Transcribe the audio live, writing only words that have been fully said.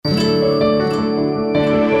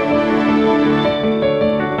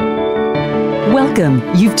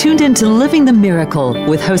Welcome. You've tuned into Living the Miracle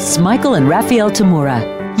with hosts Michael and Raphael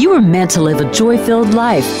Tamura. You are meant to live a joy-filled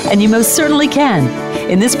life, and you most certainly can.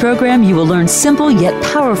 In this program, you will learn simple yet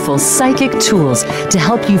powerful psychic tools to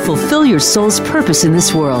help you fulfill your soul's purpose in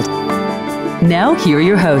this world. Now, here are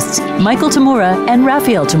your hosts, Michael Tamura and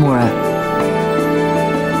Raphael Tamura.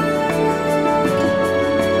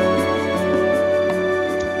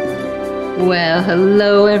 Well,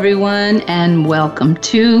 hello everyone, and welcome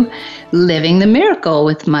to Living the Miracle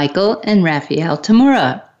with Michael and Raphael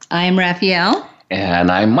Tamura. I'm Raphael.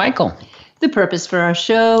 And I'm Michael. The purpose for our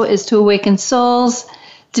show is to awaken souls,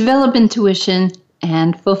 develop intuition,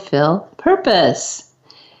 and fulfill purpose.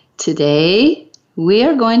 Today, we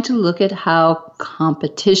are going to look at how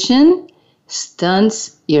competition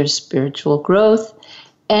stunts your spiritual growth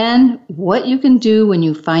and what you can do when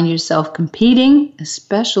you find yourself competing,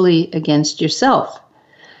 especially against yourself.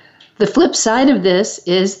 The flip side of this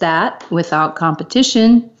is that without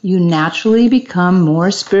competition, you naturally become more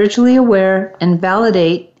spiritually aware and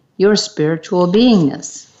validate your spiritual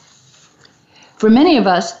beingness. For many of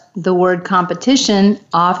us, the word competition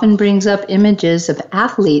often brings up images of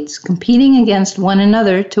athletes competing against one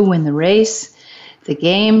another to win the race, the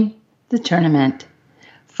game, the tournament.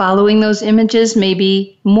 Following those images may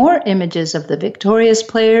be more images of the victorious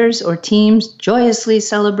players or teams joyously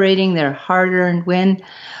celebrating their hard-earned win,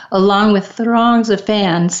 along with throngs of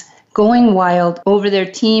fans going wild over their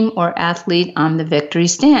team or athlete on the victory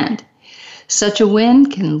stand. Such a win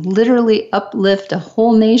can literally uplift a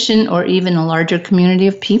whole nation or even a larger community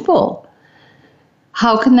of people.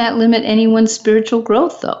 How can that limit anyone's spiritual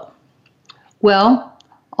growth, though? Well,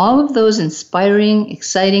 all of those inspiring,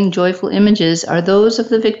 exciting, joyful images are those of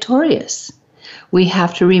the victorious. We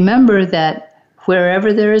have to remember that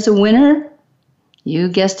wherever there is a winner, you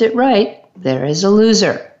guessed it right, there is a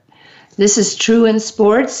loser. This is true in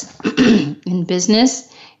sports, in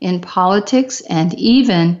business, in politics, and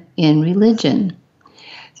even in religion.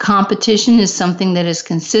 Competition is something that is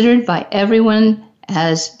considered by everyone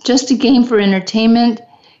as just a game for entertainment,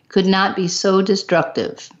 could not be so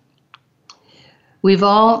destructive. We've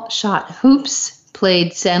all shot hoops,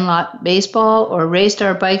 played sandlot baseball, or raced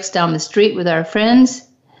our bikes down the street with our friends,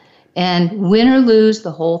 and win or lose,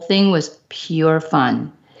 the whole thing was pure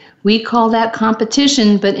fun. We call that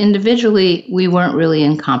competition, but individually, we weren't really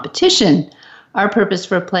in competition. Our purpose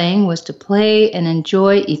for playing was to play and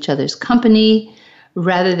enjoy each other's company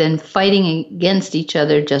rather than fighting against each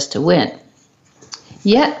other just to win.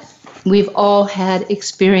 Yet, we've all had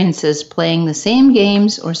experiences playing the same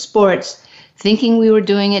games or sports, thinking we were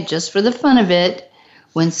doing it just for the fun of it,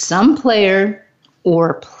 when some player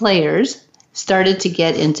or players started to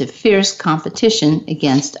get into fierce competition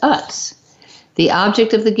against us. The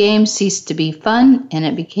object of the game ceased to be fun, and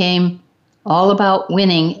it became all about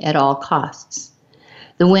winning at all costs.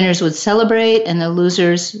 The winners would celebrate, and the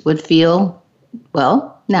losers would feel,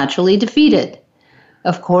 well, naturally defeated.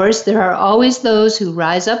 Of course, there are always those who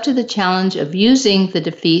rise up to the challenge of using the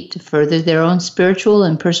defeat to further their own spiritual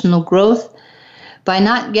and personal growth by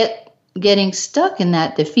not getting stuck in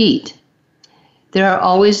that defeat. There are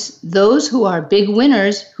always those who are big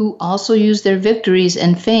winners who also use their victories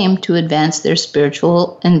and fame to advance their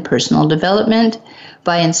spiritual and personal development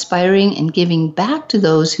by inspiring and giving back to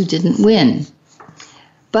those who didn't win.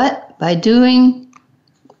 But the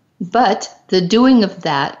doing of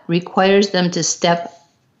that requires them to step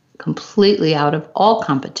completely out of all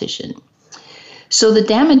competition. So the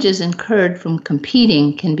damages incurred from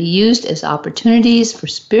competing can be used as opportunities for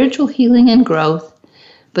spiritual healing and growth,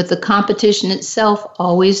 but the competition itself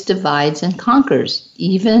always divides and conquers,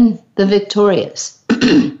 even the victorious.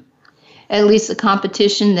 At least the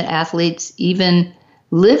competition that athletes even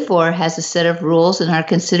live for has a set of rules and are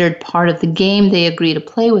considered part of the game they agree to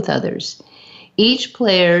play with others. Each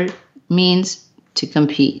player means to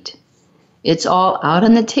compete. It's all out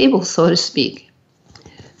on the table, so to speak.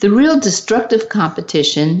 The real destructive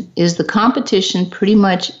competition is the competition pretty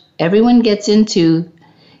much everyone gets into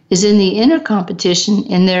is in the inner competition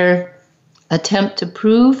in their attempt to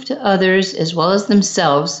prove to others as well as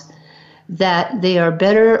themselves that they are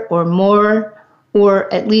better or more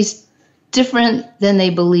or at least different than they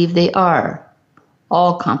believe they are.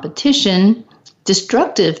 All competition,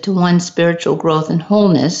 destructive to one's spiritual growth and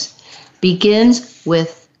wholeness, begins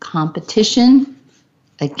with competition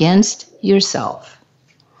against yourself.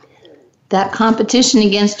 That competition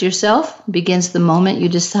against yourself begins the moment you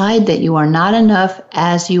decide that you are not enough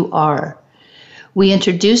as you are. We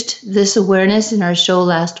introduced this awareness in our show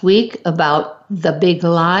last week about the big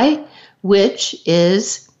lie, which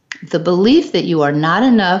is the belief that you are not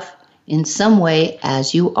enough in some way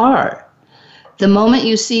as you are. The moment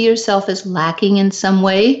you see yourself as lacking in some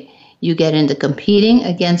way, you get into competing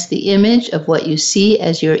against the image of what you see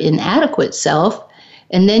as your inadequate self,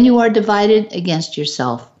 and then you are divided against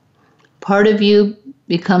yourself. Part of you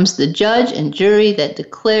becomes the judge and jury that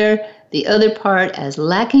declare the other part as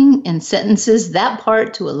lacking and sentences that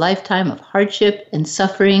part to a lifetime of hardship and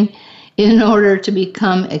suffering in order to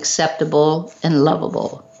become acceptable and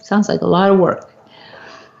lovable. Sounds like a lot of work.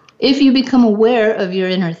 If you become aware of your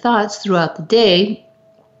inner thoughts throughout the day,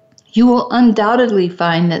 you will undoubtedly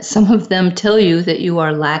find that some of them tell you that you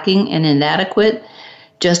are lacking and inadequate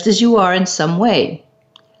just as you are in some way.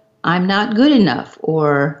 I'm not good enough,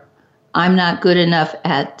 or I'm not good enough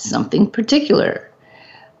at something particular.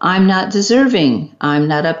 I'm not deserving. I'm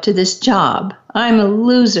not up to this job. I'm a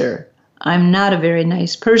loser. I'm not a very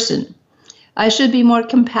nice person. I should be more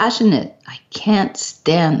compassionate. I can't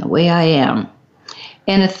stand the way I am.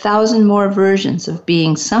 And 1,000 more versions of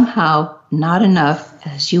being somehow not enough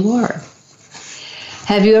as you are.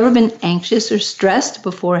 Have you ever been anxious or stressed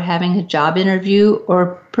before having a job interview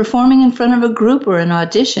or performing in front of a group or an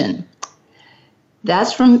audition?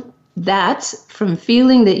 That's from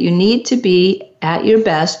feeling that you need to be at your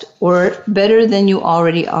best or better than you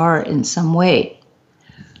already are in some way.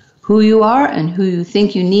 Who you are and who you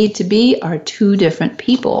think you need to be are two different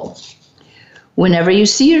people. Whenever you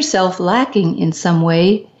see yourself lacking in some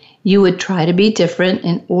way, you would try to be different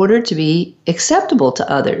in order to be acceptable to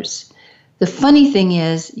others. The funny thing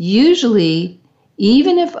is, usually,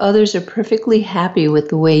 even if others are perfectly happy with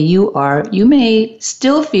the way you are, you may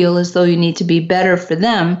still feel as though you need to be better for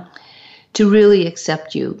them to really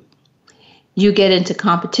accept you. You get into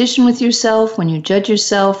competition with yourself when you judge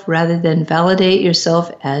yourself rather than validate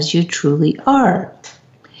yourself as you truly are.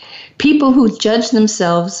 People who judge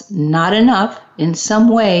themselves not enough in some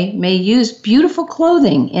way may use beautiful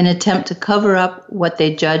clothing in an attempt to cover up what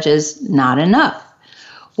they judge as not enough.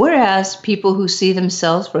 Whereas people who see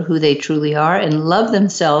themselves for who they truly are and love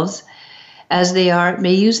themselves as they are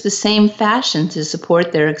may use the same fashion to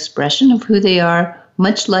support their expression of who they are,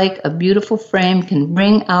 much like a beautiful frame can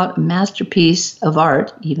bring out a masterpiece of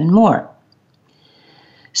art even more.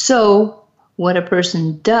 So, what a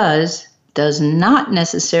person does not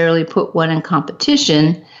necessarily put one in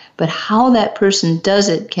competition, but how that person does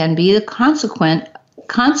it can be the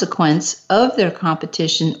consequence of their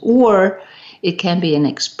competition, or it can be an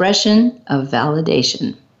expression of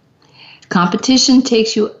validation. Competition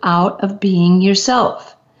takes you out of being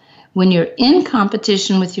yourself. When you're in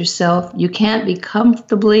competition with yourself, you can't be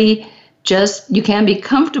comfortable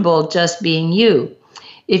just being you.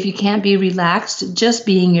 If you can't be relaxed just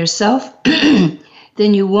being yourself,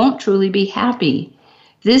 then you won't truly be happy.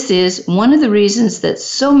 This is one of the reasons that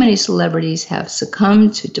so many celebrities have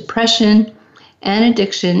succumbed to depression and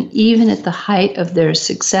addiction, even at the height of their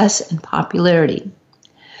success and popularity.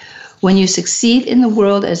 When you succeed in the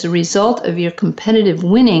world as a result of your competitive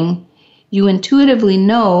winning, you intuitively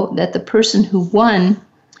know that the person who won,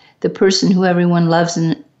 the person who everyone loves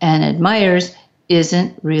and admires,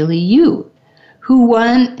 isn't really you. Who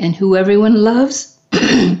won and who everyone loves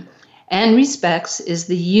and respects is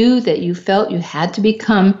the you that you felt you had to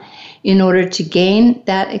become in order to gain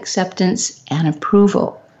that acceptance and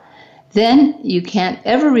approval. Then you can't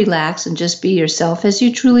ever relax and just be yourself as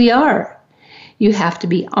you truly are. You have to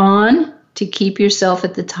be on to keep yourself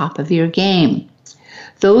at the top of your game.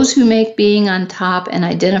 Those who make being on top and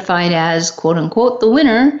identified as, quote unquote, the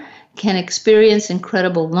winner can experience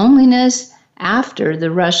incredible loneliness after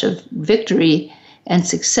the rush of victory and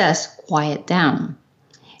success quiet down.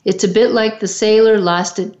 It's a bit like the sailor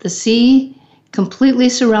lost at the sea, completely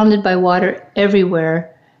surrounded by water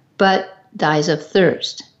everywhere, but dies of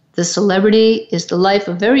thirst. The celebrity is the life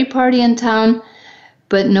of every party in town,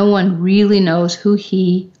 but no one really knows who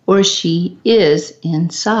he or she is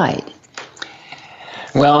inside.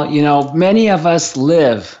 Well, many of us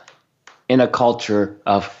live in a culture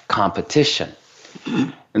of competition.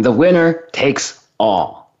 And the winner takes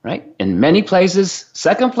all, right? In many places,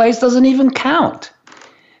 second place doesn't even count.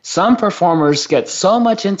 Some performers get so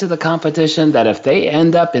much into the competition that if they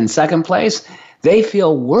end up in second place, they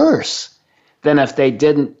feel worse than if they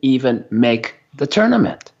didn't even make the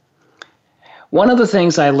tournament. One of the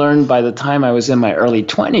things I learned by the time I was in my early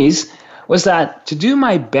 20s was that to do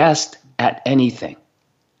my best at anything,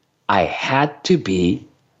 I had to be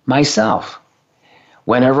myself.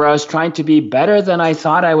 Whenever I was trying to be better than I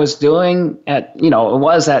thought I was doing at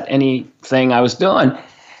anything I was doing,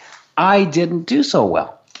 I didn't do so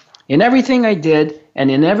well. In everything I did and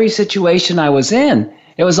in every situation I was in,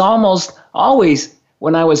 it was almost always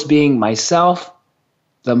when I was being myself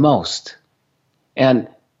the most. And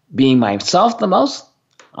being myself the most,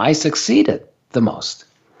 I succeeded. the most.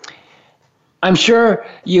 I'm sure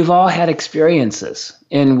you've all had experiences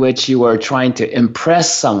in which you were trying to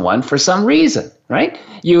impress someone for some reason, right?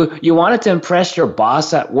 You wanted to impress your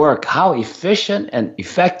boss at work, how efficient and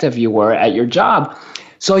effective you were at your job,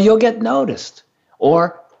 so you'll get noticed.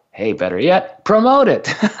 Or, hey, better yet, promoted,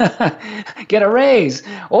 get a raise,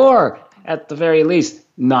 or at the very least,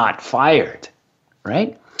 not fired,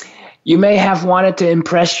 right? You may have wanted to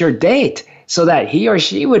impress your date so that he or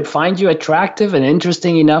she would find you attractive and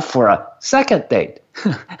interesting enough for a second date.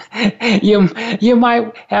 You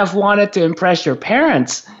might have wanted to impress your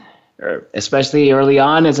parents, especially early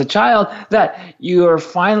on as a child, that you are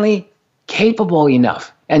finally capable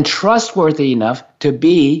enough and trustworthy enough to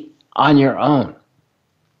be on your own.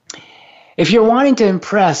 If you're wanting to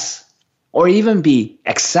impress or even be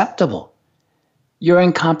acceptable, you're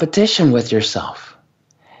in competition with yourself.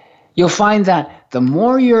 You'll find that the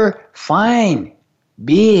more you're fine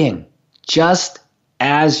being just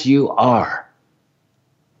as you are,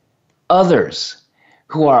 others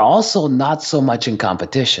who are also not so much in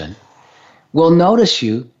competition will notice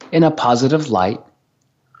you in a positive light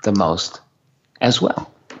the most as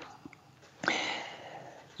well.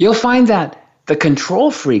 You'll find that the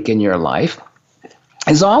control freak in your life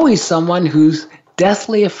is always someone who's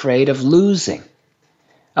deathly afraid of losing,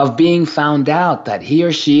 of being found out that he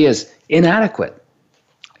or she is inadequate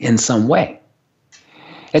in some way.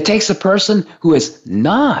 It takes a person who is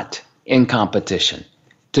not in competition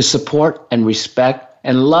to support and respect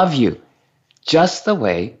and love you just the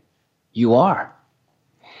way you are.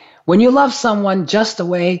 When you love someone just the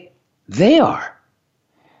way they are,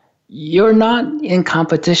 you're not in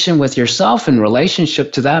competition with yourself in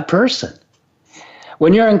relationship to that person.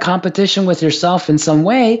 When you're in competition with yourself in some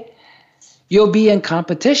way, you'll be in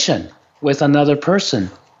competition with another person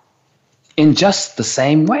in just the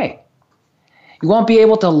same way. You won't be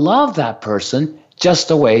able to love that person just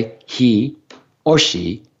the way he or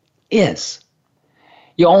she is.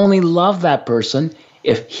 You only love that person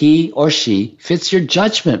if he or she fits your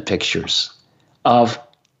judgment pictures of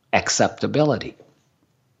acceptability.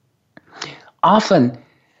 Often,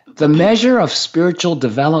 the measure of spiritual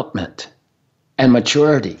development and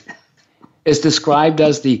maturity is described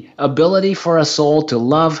as the ability for a soul to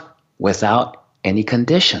love without any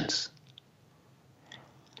conditions.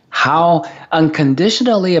 How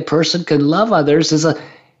unconditionally a person can love others is an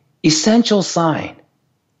essential sign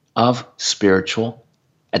of spiritual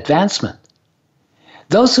advancement.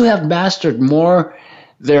 Those who have mastered more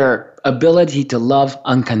their ability to love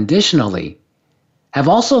unconditionally have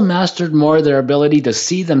also mastered more their ability to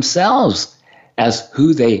see themselves as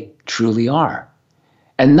who they truly are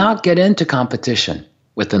and not get into competition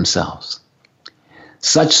with themselves.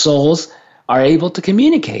 Such souls are able to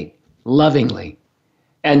communicate lovingly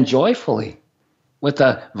and joyfully with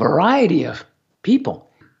a variety of people.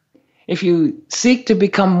 If you seek to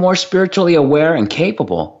become more spiritually aware and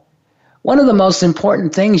capable, one of the most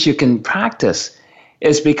important things you can practice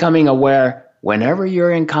is becoming aware whenever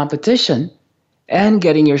you're in competition and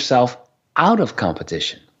getting yourself out of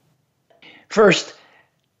competition. First,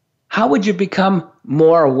 how would you become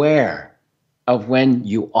more aware of when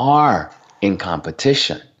you are in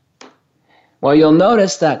competition? Well, you'll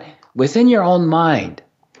notice that within your own mind,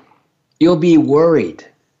 you'll be worried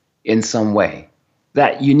in some way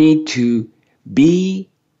that you need to be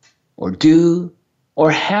or do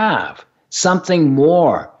or have something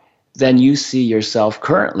more than you see yourself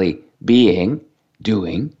currently being,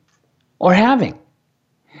 doing, or having.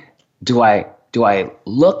 Do I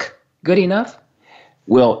look good enough?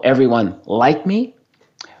 Will everyone like me?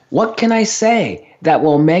 What can I say that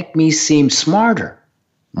will make me seem smarter,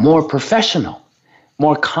 more professional,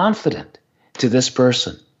 more confident to this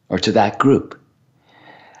person or to that group?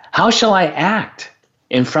 How shall I act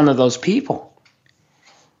in front of those people?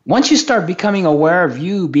 Once you start becoming aware of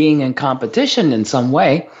you being in competition in some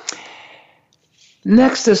way,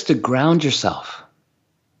 next is to ground yourself.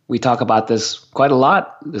 We talk about this quite a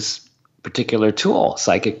lot, this particular tool,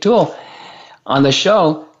 psychic tool, on the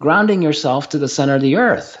show, grounding yourself to the center of the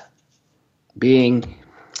earth, being,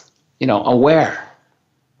 aware,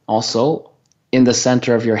 also in the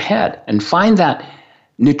center of your head, and find that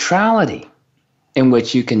neutrality in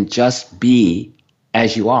which you can just be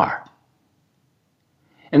as you are.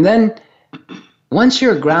 And then once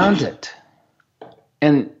you're grounded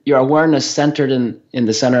and your awareness centered in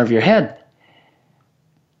the center of your head,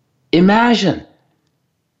 imagine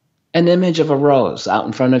an image of a rose out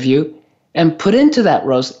in front of you and put into that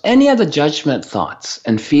rose any of the judgment thoughts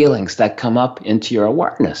and feelings that come up into your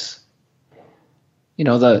awareness.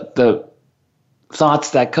 The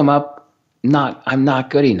thoughts that come up, I'm not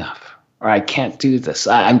good enough. or I can't do this.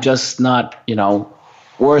 I'm just not,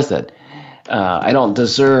 worth it. I don't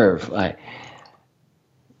deserve.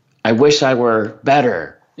 I wish I were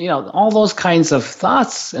better. All those kinds of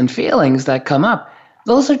thoughts and feelings that come up,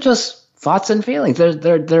 those are just thoughts and feelings.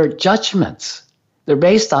 They're judgments. They're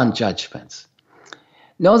based on judgments.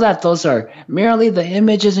 Know that those are merely the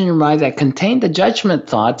images in your mind that contain the judgment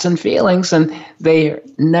thoughts and feelings, and they're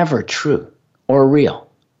never true or real.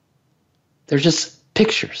 They're just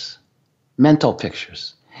pictures, mental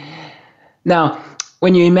pictures. Now,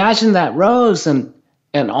 when you imagine that rose and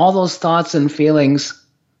all those thoughts and feelings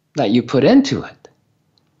that you put into it,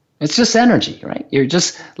 it's just energy, right? You're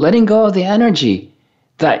just letting go of the energy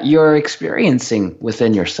that you're experiencing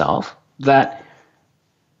within yourself that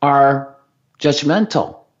are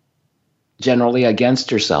judgmental, generally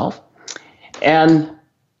against yourself. And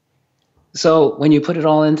so when you put it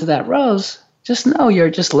all into that rose, just know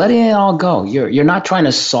you're just letting it all go. You're not trying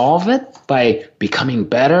to solve it by becoming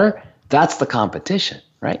better. That's the competition,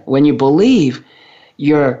 right? When you believe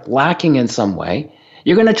you're lacking in some way,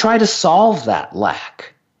 you're going to try to solve that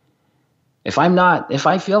lack. If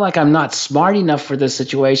I feel like I'm not smart enough for this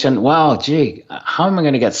situation, well, gee, how am I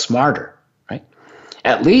going to get smarter, right?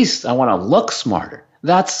 At least I want to look smarter.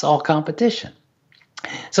 That's all competition.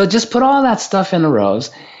 So just put all that stuff in a rose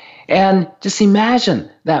and just imagine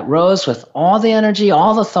that rose with all the energy,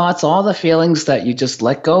 all the thoughts, all the feelings that you just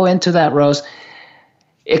let go into that rose,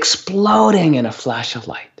 exploding in a flash of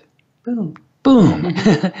light. Boom. Boom.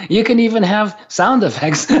 You can even have sound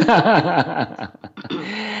effects.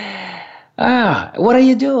 What are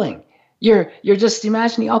you doing? You're just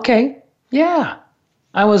imagining, okay, yeah.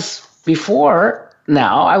 I was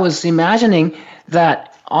imagining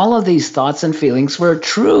that all of these thoughts and feelings were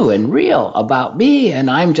true and real about me,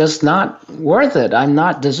 and I'm just not worth it. I'm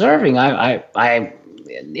not deserving. I'm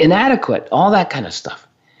inadequate, all that kind of stuff.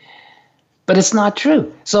 But it's not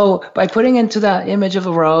true. So by putting into that image of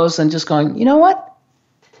a rose and just going, you know what?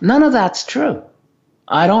 None of that's true.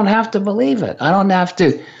 I don't have to believe it. I don't have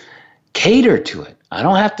to cater to it. I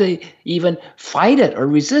don't have to even fight it or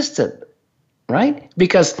resist it, right?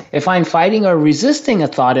 Because if I'm fighting or resisting a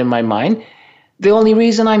thought in my mind, the only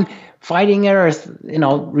reason I'm fighting it or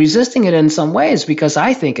resisting it in some way is because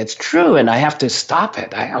I think it's true and I have to stop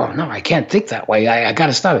it. I can't think that way. I got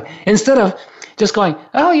to stop it. Instead of just going,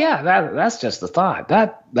 oh yeah, that's just a thought.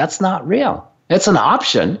 That's not real. It's an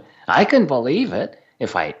option. I can believe it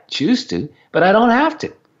if I choose to, but I don't have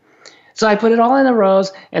to. So I put it all in a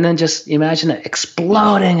rose and then just imagine it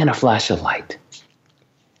exploding in a flash of light.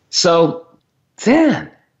 So then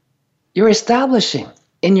you're establishing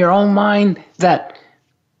in your own mind that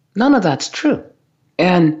none of that's true.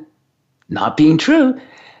 And not being true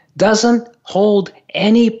doesn't hold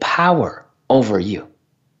any power over you.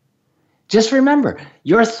 Just remember,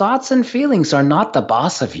 your thoughts and feelings are not the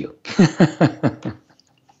boss of you.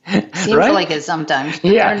 Seems right? Like it sometimes.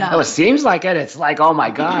 Yeah, it seems like it. It's like, oh my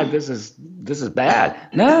God, this is bad.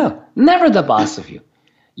 No, never the boss of you.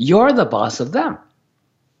 You're the boss of them.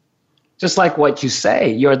 Just like what you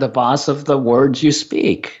say, you're the boss of the words you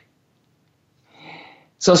speak.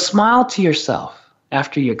 So smile to yourself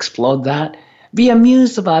after you explode that. Be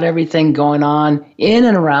amused about everything going on in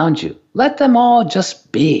and around you. Let them all just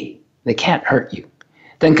be. They can't hurt you.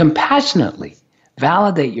 Then compassionately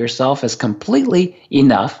validate yourself as completely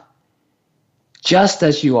enough, just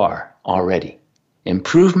as you are already.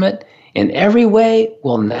 Improvement in every way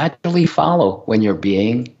will naturally follow when you're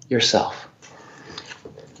being yourself.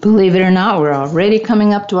 Believe it or not, we're already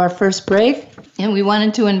coming up to our first break, and we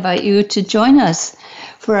wanted to invite you to join us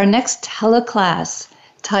for our next teleclass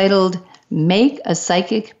titled Make a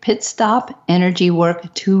Psychic Pit Stop, Energy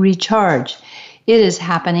Work to Recharge. It is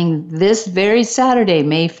happening this very Saturday,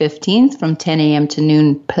 May 15th from 10 a.m. to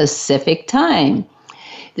noon Pacific time.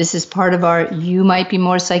 This is part of our You Might Be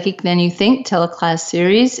More Psychic Than You Think teleclass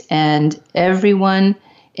series, and anyone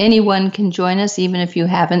can join us even if you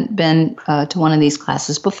haven't been to one of these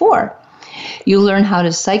classes before. You'll learn how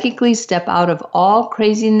to psychically step out of all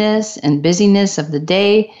craziness and busyness of the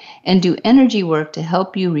day and do energy work to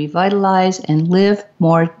help you revitalize and live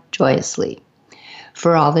more joyously.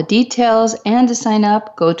 For all the details and to sign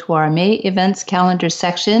up, go to our May events calendar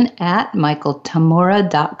section at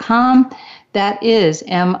michaeltamura.com. That is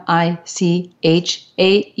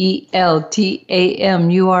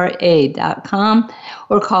michaeltamura.com,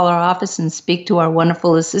 or call our office and speak to our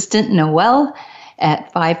wonderful assistant, Noelle,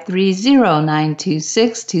 at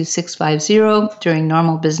 530-926-2650 during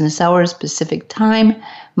normal business hours Pacific time,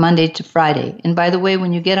 Monday to Friday. And by the way,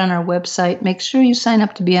 when you get on our website, make sure you sign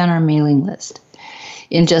up to be on our mailing list.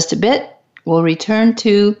 In just a bit, we'll return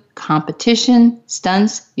to Competition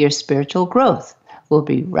Stunts Your Spiritual Growth. We'll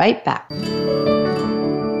be right back.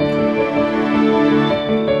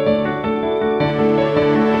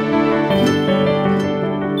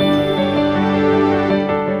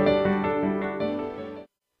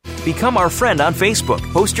 Become our friend on Facebook.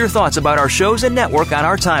 Post your thoughts about our shows and network on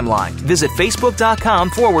our timeline. Visit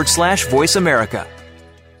facebook.com/Voice America.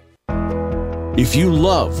 If you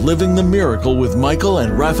love Living the Miracle with Michael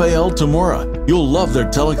and Raphael Tamura, you'll love their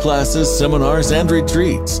teleclasses, seminars, and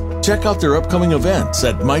retreats. Check out their upcoming events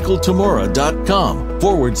at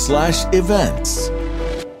michaeltamura.com/events.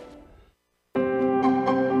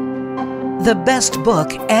 The best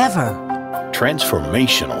book ever.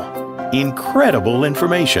 Transformational. Incredible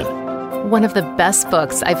information. One of the best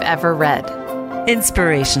books I've ever read.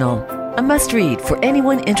 Inspirational. A must-read for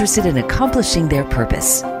anyone interested in accomplishing their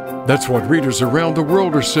purpose. That's what readers around the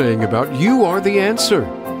world are saying about You Are the Answer,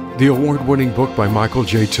 the award-winning book by Michael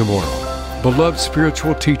J. Tamura, beloved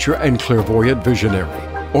spiritual teacher and clairvoyant visionary.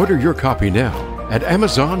 Order your copy now at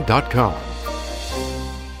Amazon.com.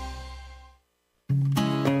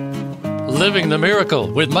 Living the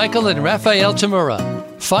Miracle with Michael and Raphael Tamura.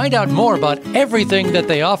 Find out more about everything that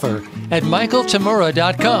they offer at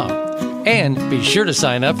michaeltamura.com. And be sure to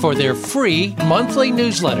sign up for their free monthly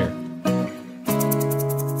newsletter.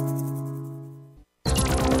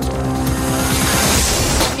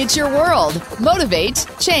 It's your world. Motivate,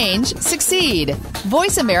 change, succeed.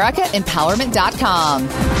 VoiceAmericaEmpowerment.com.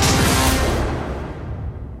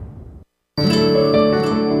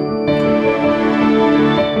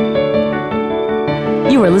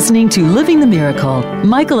 You are listening to Living the Miracle.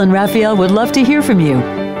 Michael and Raphael would love to hear from you.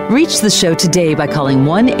 Reach the show today by calling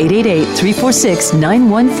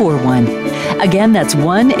 1-888-346-9141. Again, that's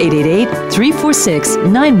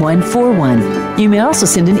 1-888-346-9141. You may also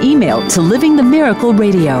send an email to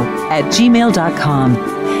livingthemiracleradio@gmail.com.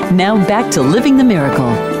 Now back to Living the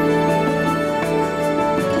Miracle.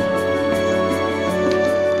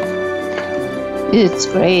 It's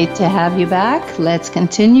great to have you back. Let's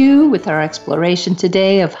continue with our exploration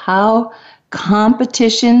today of how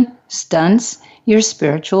competition stunts your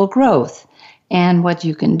spiritual growth and what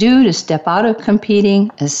you can do to step out of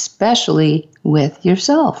competing, especially with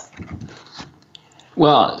yourself.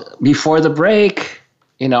 Well, before the break,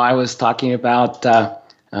 I was talking about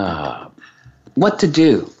what to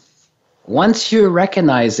do. Once you're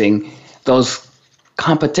recognizing those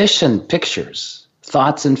competition pictures,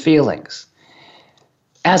 thoughts and feelings,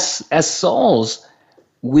 as souls,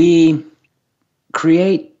 we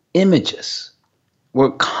create images.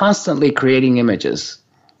 We're constantly creating images.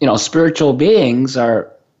 Spiritual beings are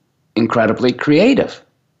incredibly creative,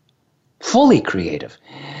 fully creative.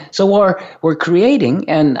 So we're creating,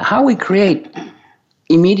 and how we create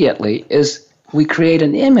immediately is we create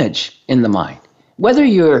an image in the mind. Whether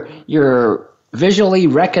you're visually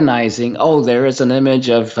recognizing, there is an image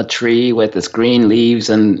of a tree with its green leaves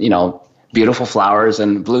and, beautiful flowers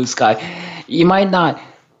and blue sky, you might not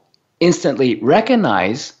instantly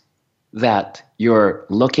recognize that you're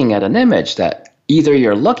looking at an image, that either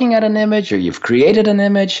you're looking at an image or you've created an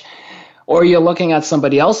image, or you're looking at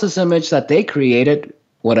somebody else's image that they created,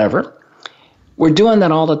 whatever. We're doing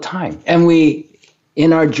that all the time. And we,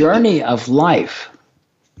 in our journey of life,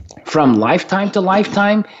 from lifetime to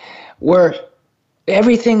lifetime, where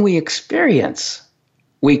everything we experience,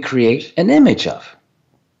 we create an image of.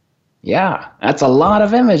 Yeah, that's a lot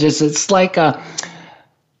of images. It's like, I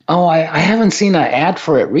haven't seen an ad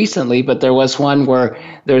for it recently, but there was one where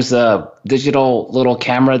there's a digital little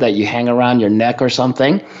camera that you hang around your neck or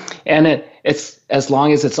something, and it's as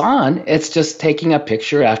long as it's on, it's just taking a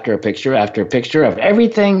picture after a picture after a picture of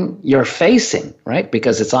everything you're facing, right?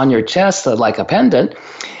 Because it's on your chest like a pendant,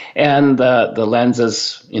 and the lens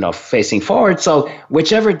is, facing forward. So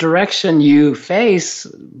whichever direction you face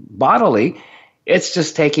bodily, it's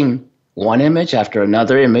just taking one image after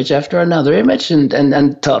another image after another image,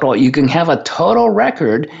 and total. You can have a total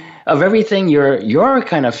record of everything you're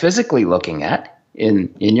kind of physically looking at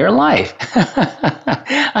in your life.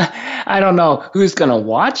 I don't know who's going to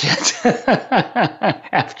watch it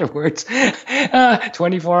afterwards.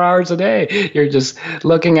 24 hours a day, you're just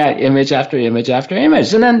looking at image after image after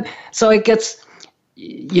image, and then so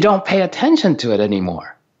you don't pay attention to it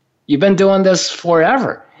anymore. You've been doing this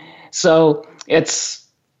forever, so it's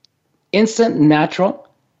instant and natural,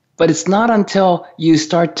 but it's not until you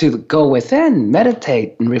start to go within,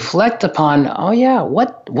 meditate, and reflect upon,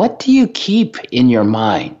 what do you keep in your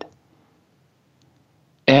mind?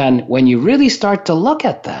 And when you really start to look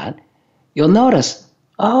at that, you'll notice,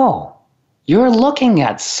 you're looking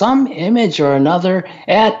at some image or another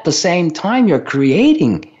at the same time you're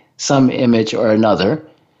creating some image or another,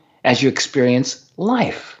 as you experience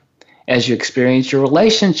life, as you experience your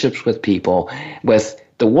relationships with people, with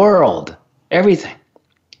the world, everything.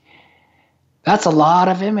 That's a lot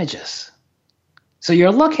of images. So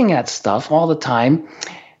you're looking at stuff all the time,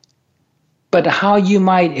 but how you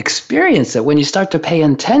might experience it when you start to pay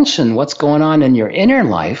attention what's going on in your inner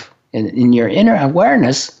life, in your inner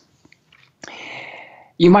awareness,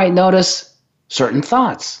 you might notice certain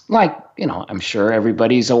thoughts. Like, I'm sure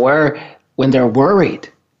everybody's aware when they're worried.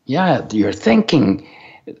 Yeah, you're thinking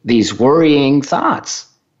these worrying thoughts.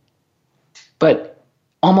 But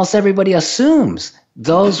almost everybody assumes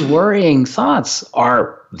those worrying thoughts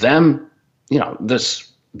are them,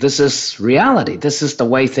 this is reality. This is the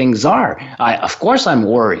way things are. Of course I'm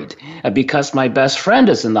worried because my best friend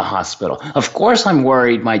is in the hospital. Of course I'm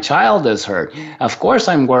worried my child is hurt. Of course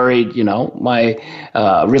I'm worried, my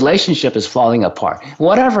relationship is falling apart.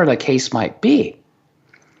 Whatever the case might be.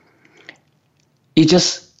 You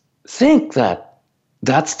just think that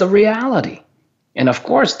that's the reality. And of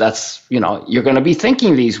course that's, you're going to be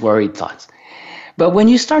thinking these worried thoughts. But when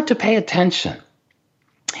you start to pay attention,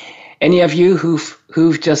 any of you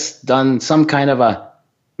who've just done some kind of a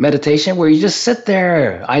meditation where you just sit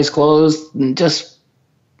there, eyes closed, and just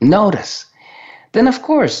notice, then of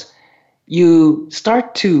course you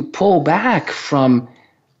start to pull back from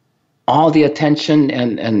all the attention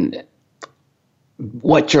and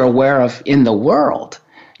what you're aware of in the world.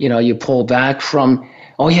 You pull back from,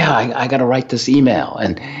 oh yeah, I got to write this email,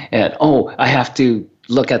 and oh, I have to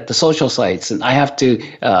look at the social sites, and I have to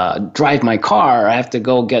drive my car, I have to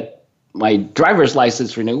go get my driver's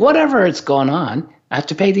license renewed, whatever it's going on, I have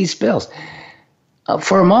to pay these bills.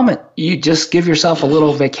 For a moment, you just give yourself a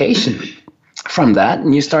little vacation from that,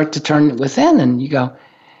 and you start to turn within, and you go,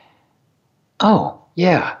 oh,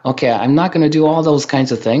 yeah, okay, I'm not going to do all those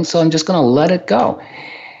kinds of things, so I'm just going to let it go.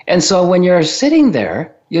 And so when you're sitting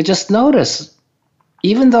there, you just notice,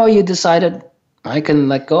 even though you decided, I can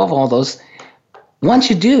let go of all those, once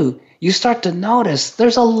you do, you start to notice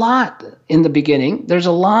there's a lot in the beginning. There's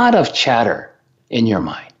a lot of chatter in your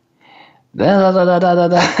mind.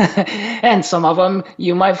 And some of them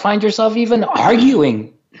you might find yourself even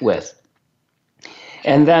arguing with.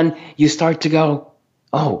 And then you start to go,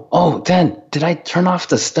 then did I turn off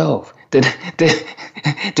the stove? Do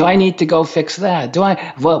I need to go fix that?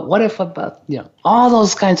 What if about, all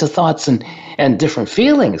those kinds of thoughts and different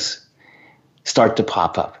feelings start to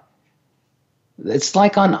pop up. It's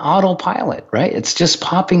like on autopilot, right? It's just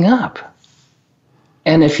popping up.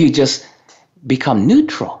 And if you just become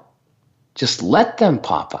neutral, just let them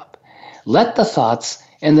pop up. Let the thoughts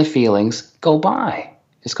and the feelings go by.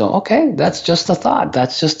 Just go, okay, that's just a thought.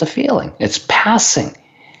 That's just a feeling. It's passing.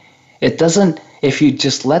 It doesn't, if you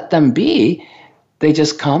just let them be, they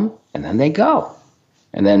just come and then they go.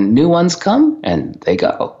 And then new ones come and they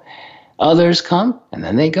go. Others come and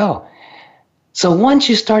then they go. So once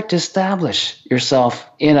you start to establish yourself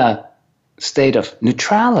in a state of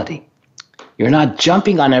neutrality, you're not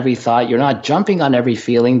jumping on every thought, you're not jumping on every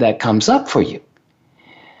feeling that comes up for you.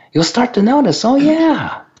 You'll start to notice, oh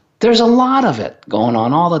yeah, there's a lot of it going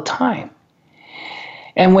on all the time.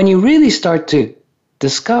 And when you really start to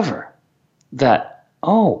discover that,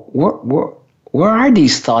 oh, where are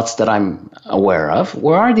these thoughts that I'm aware of?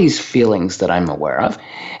 Where are these feelings that I'm aware of?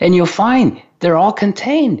 And you'll find they're all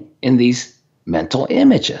contained in these mental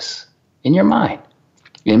images in your mind.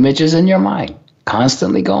 Images in your mind,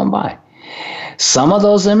 constantly going by. Some of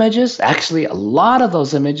those images, actually a lot of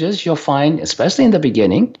those images you'll find, especially in the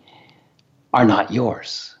beginning, are not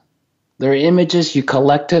yours. They're images you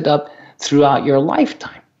collected up throughout your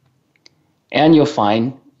lifetime. And you'll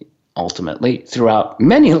find, ultimately, throughout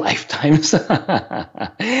many lifetimes,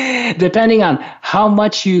 depending on how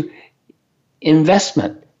much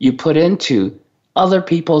investment you put into other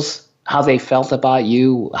people's, how they felt about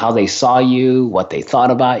you, how they saw you, what they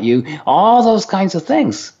thought about you, all those kinds of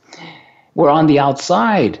things were on the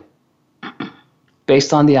outside.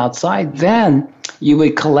 Based on the outside, then you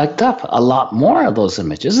would collect up a lot more of those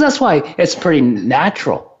images. That's why it's pretty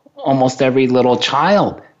natural. Almost every little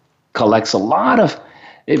child collects a lot of,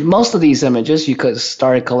 most of these images you could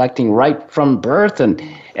start collecting right from birth,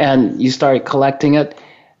 and you start collecting it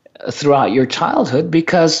throughout your childhood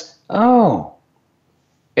because,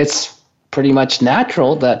 it's pretty much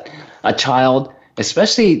natural that a child,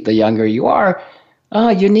 especially the younger you are,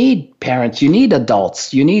 you need parents, you need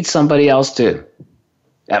adults, you need somebody else to,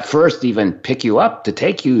 at first, even pick you up to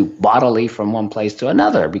take you bodily from one place to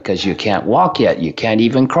another because you can't walk yet, you can't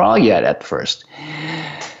even crawl yet at first.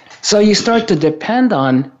 So you start to depend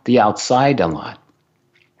on the outside a lot.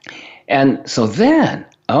 And so then,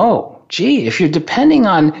 if you're depending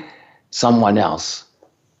on someone else,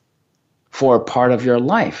 for part of your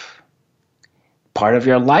life, part of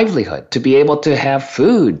your livelihood, to be able to have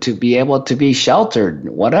food, to be able to be sheltered,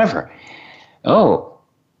 whatever. Oh,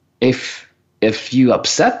 if you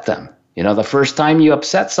upset them, the first time you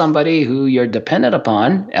upset somebody who you're dependent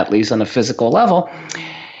upon, at least on a physical level,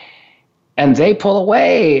 and they pull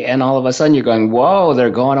away, and all of a sudden you're going, whoa, they're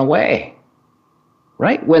going away,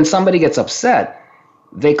 right? When somebody gets upset,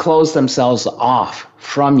 they close themselves off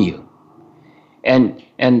from you. And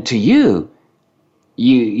to you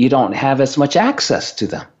don't have as much access to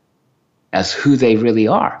them as who they really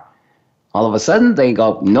are. All of a sudden they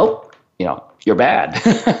go, nope, you're bad.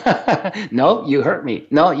 No, you hurt me.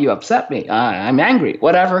 No, you upset me. I'm angry,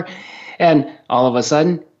 whatever. And all of a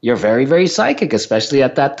sudden, you're very, very psychic, especially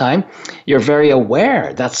at that time. You're very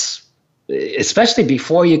aware. That's especially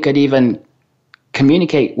before you could even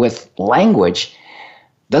communicate with language.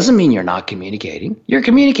 Doesn't mean you're not communicating. You're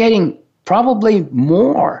communicating probably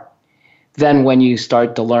more than when you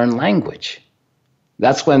start to learn language.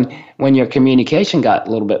 That's when your communication got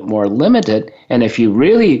a little bit more limited. And if you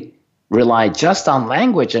really rely just on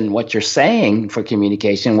language and what you're saying for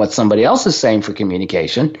communication, what somebody else is saying for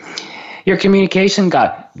communication, your communication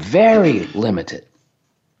got very limited.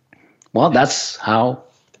 Well, that's how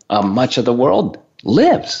much of the world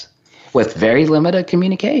lives, with very limited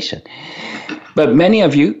communication. But many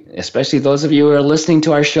of you, especially those of you who are listening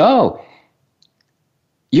to our show,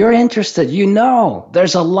 you're interested.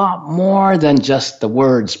 There's a lot more than just the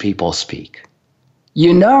words people speak.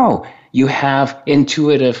 You have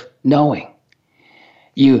intuitive knowing.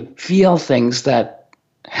 You feel things that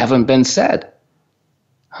haven't been said.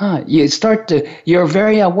 You're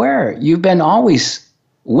very aware. You've been always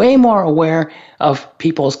way more aware of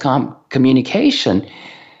people's communication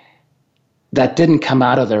that didn't come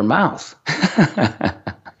out of their mouth.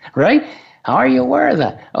 Right? How are you aware of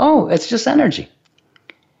that? Oh, it's just energy.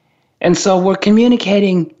 And so we're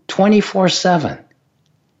communicating 24/7.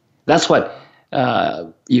 That's what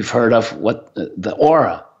you've heard of, what the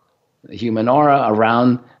aura, the human aura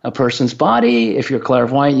around a person's body. If you're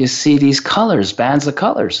clairvoyant, you see these colors, bands of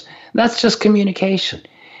colors. That's just communication.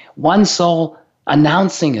 One soul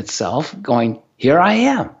announcing itself, going, here I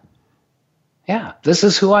am. Yeah, this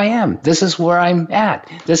is who I am. This is where I'm at.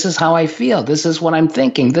 This is how I feel. This is what I'm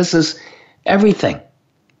thinking. This is everything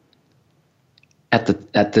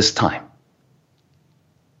at this time.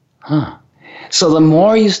 So the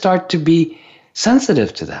more you start to be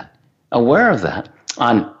sensitive to that, aware of that,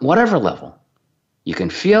 on whatever level, you can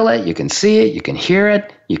feel it, you can see it, you can hear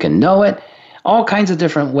it, you can know it, all kinds of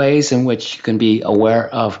different ways in which you can be aware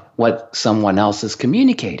of what someone else is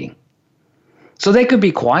communicating. So they could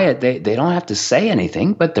be quiet, they don't have to say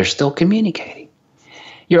anything, but they're still communicating.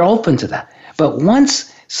 You're open to that. But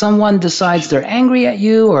once someone decides they're angry at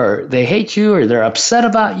you, or they hate you, or they're upset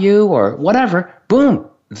about you, or whatever, boom,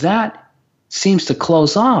 that seems to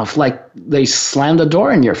close off like they slammed a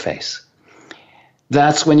door in your face.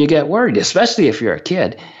 That's when you get worried, especially if you're a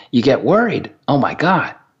kid. You get worried. Oh my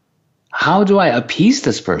God, how do I appease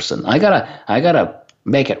this person? I gotta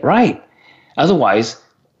make it right. Otherwise,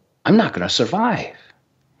 I'm not going to survive.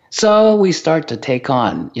 So we start to take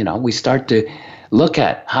on, we start to look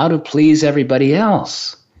at how to please everybody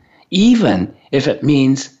else, even if it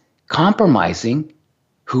means compromising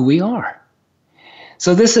who we are.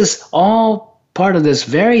 So this is all part of this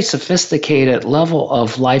very sophisticated level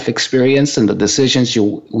of life experience and the decisions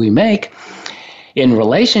we make in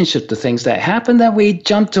relationship to things that happen, that we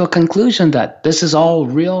jump to a conclusion that this is all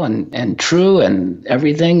real and true and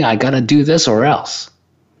everything. I got to do this or else.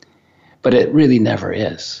 But it really never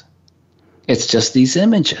is. It's just these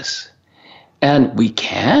images. And we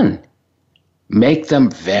can make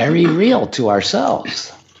them very real to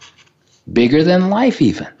ourselves, bigger than life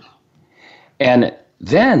even. And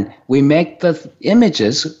then we make the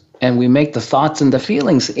images and we make the thoughts and the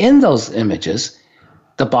feelings in those images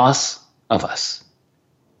the boss of us.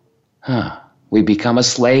 We become a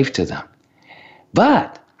slave to them.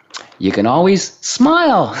 But you can always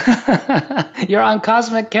smile. You're on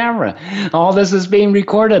cosmic camera. All this is being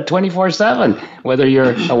recorded 24/7, whether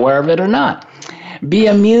you're aware of it or not. Be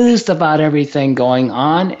amused about everything going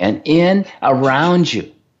on and in around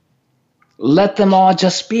you. Let them all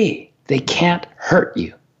just be. They can't hurt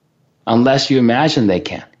you unless you imagine they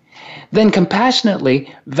can. Then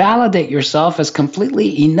compassionately validate yourself as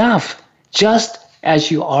completely enough, just as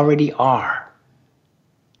you already are.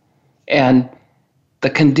 And the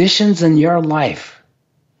conditions in your life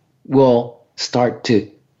will start to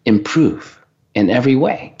improve in every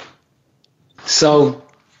way. So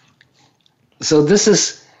this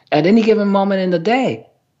is at any given moment in the day.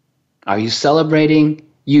 Are you celebrating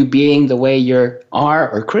you being the way you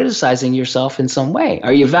are or criticizing yourself in some way?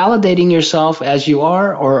 Are you validating yourself as you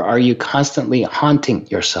are, or are you constantly haunting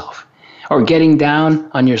yourself or getting down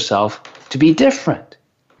on yourself to be different?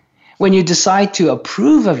 When you decide to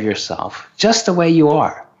approve of yourself just the way you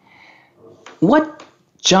are, what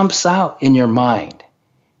jumps out in your mind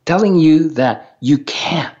telling you that you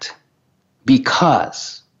can't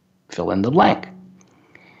because fill in the blank?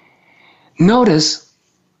 Notice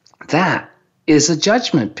that is a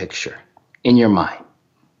judgment picture in your mind.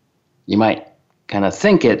 You might kind of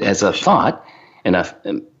think it as a thought,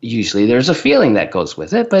 and usually there's a feeling that goes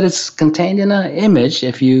with it, but it's contained in an image.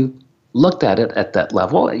 If you looked at it at that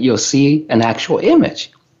level, you'll see an actual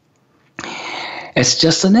image. It's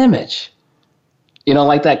just an image. You know,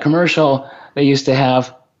 like that commercial they used to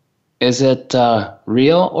have, is it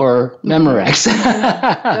real or Memorex?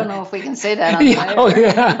 I don't know if we can say that on fire. Oh,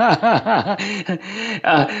 yeah.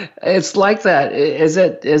 It's like that. Is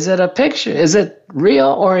it a picture? Is it real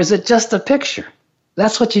or is it just a picture?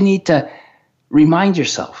 That's what you need to remind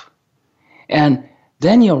yourself. And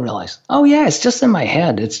then you'll realize, oh, yeah, it's just in my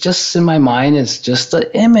head. It's just in my mind. It's just an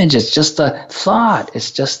image. It's just a thought. It's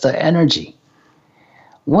just the energy.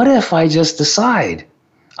 What if I just decide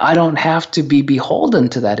I don't have to be beholden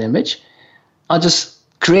to that image? I'll just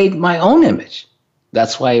create my own image.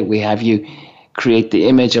 That's why we have you create the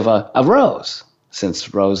image of a rose.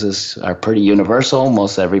 Since roses are pretty universal,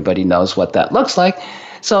 most everybody knows what that looks like.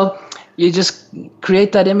 So you just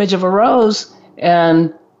create that image of a rose,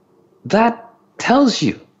 and that tells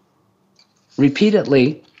you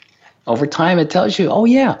repeatedly over time, it tells you, oh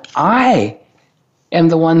yeah, I am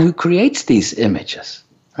the one who creates these images.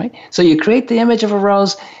 Right? So you create the image of a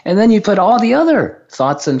rose, and then you put all the other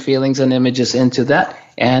thoughts and feelings and images into that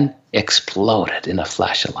and explode it in a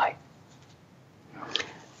flash of light.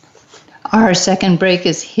 Our second break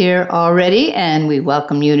is here already, and we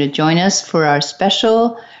welcome you to join us for our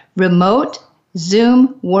special remote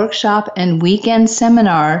Zoom workshop and weekend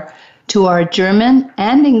seminar to our German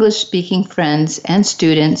and English-speaking friends and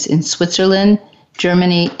students in Switzerland,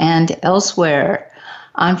 Germany, and elsewhere.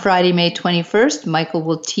 On Friday, May 21st, Michael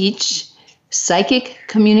will teach psychic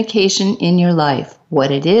communication in your life,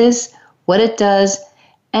 what it is, what it does,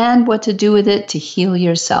 and what to do with it to heal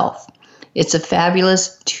yourself. It's a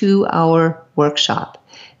fabulous 2-hour workshop.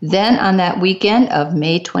 Then on that weekend of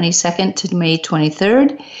May 22nd to May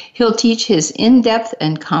 23rd, he'll teach his in-depth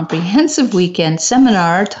and comprehensive weekend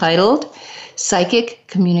seminar titled Psychic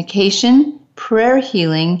Communication, Prayer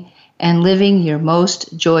Healing, and Living Your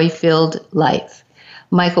Most Joy-Filled Life.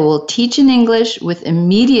 Michael will teach in English with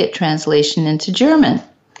immediate translation into German.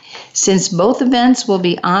 Since both events will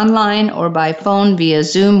be online or by phone via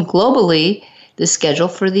Zoom globally, the schedule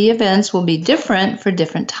for the events will be different for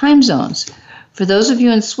different time zones. For those of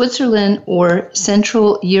you in Switzerland or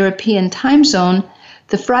Central European time zone,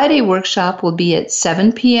 the Friday workshop will be at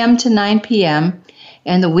 7 p.m. to 9 p.m.,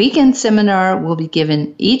 and the weekend seminar will be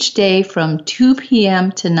given each day from 2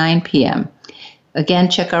 p.m. to 9 p.m. Again,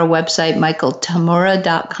 check our website,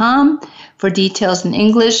 michaeltamura.com, for details in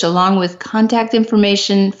English, along with contact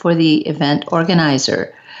information for the event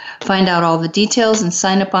organizer. Find out all the details and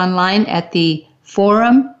sign up online at the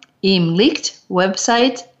Forum Ihm Liegt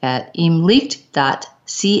website at imliegt.ch,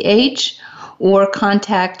 or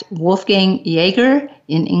contact Wolfgang Jaeger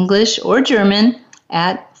in English or German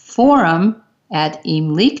at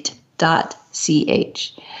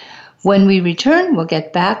forum@imliegt.ch. When we return, we'll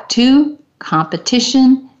get back to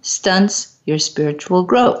competition stunts your spiritual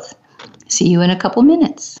growth. See you in a couple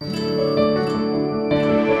minutes.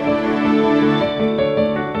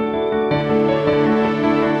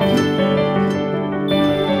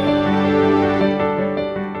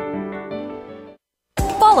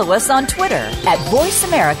 Follow us on Twitter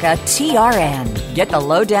 @VoiceAmericaTRN. Get the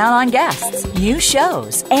lowdown on guests, new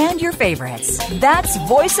shows, and your favorites. That's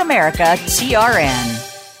VoiceAmericaTRN.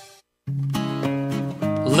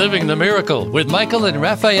 Living the Miracle with Michael and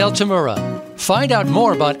Raphael Tamura. Find out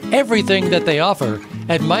more about everything that they offer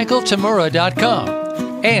at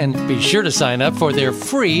michaeltamura.com. And be sure to sign up for their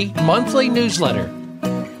free monthly newsletter.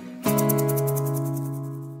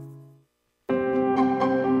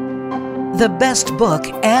 The best book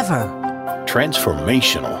ever.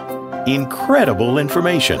 Transformational. Incredible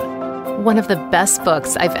information. One of the best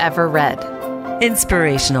books I've ever read.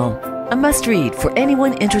 Inspirational. A must-read for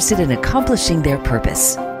anyone interested in accomplishing their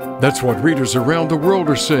purpose. That's what readers around the world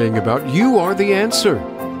are saying about You Are the Answer,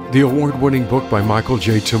 the award-winning book by Michael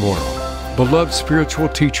J. Tamura, beloved spiritual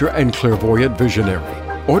teacher and clairvoyant visionary.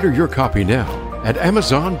 Order your copy now at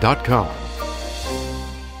Amazon.com.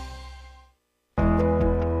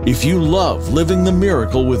 If you love Living the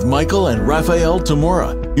Miracle with Michael and Raphael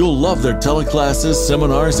Tamura, you'll love their teleclasses,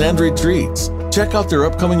 seminars, and retreats. Check out their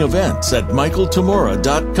upcoming events at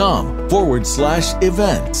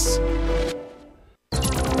michaeltamura.com/events.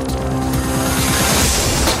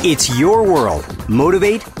 It's your world.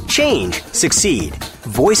 Motivate, change, succeed.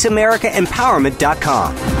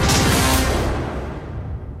 VoiceAmericaEmpowerment.com.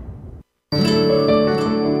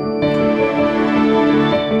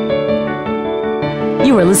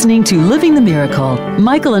 You are listening to Living the Miracle.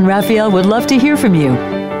 Michael and Raphael would love to hear from you.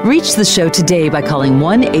 Reach the show today by calling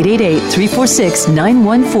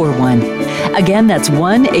 1-888-346-9141. Again, that's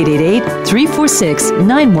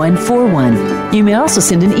 1-888-346-9141. You may also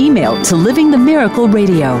send an email to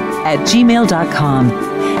livingthemiracleradio@gmail.com.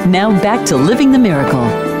 Now back to Living the Miracle.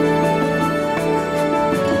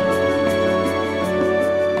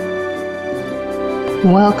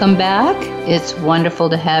 Welcome back. It's wonderful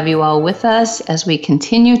to have you all with us as we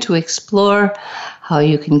continue to explore how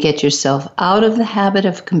you can get yourself out of the habit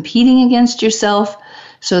of competing against yourself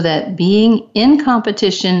so that being in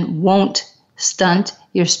competition won't stunt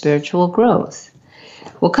your spiritual growth.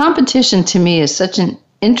 Well, competition to me is such an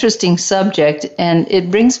interesting subject, and it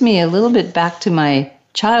brings me a little bit back to my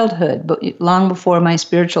childhood, but long before my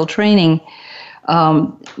spiritual training.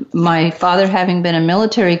 My father, having been a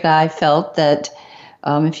military guy, felt that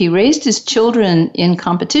if he raised his children in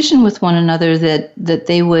competition with one another, that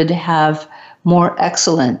they would have more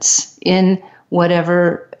excellence in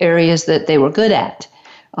whatever areas that they were good at.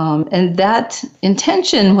 And that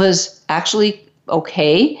intention was actually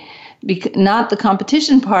okay, not the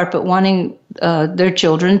competition part, but wanting their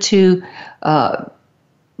children to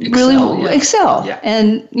really excel. Yeah.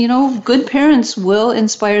 And, good parents will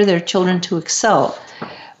inspire their children to excel.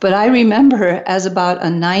 But I remember as about a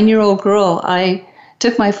 9-year-old girl, I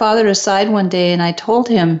took my father aside one day and I told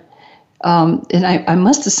him, and I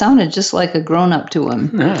must have sounded just like a grown-up to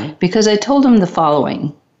him, because I told him the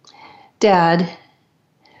following: Dad,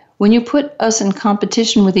 when you put us in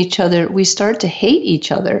competition with each other, we start to hate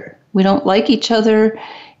each other. We don't like each other,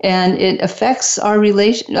 and it affects our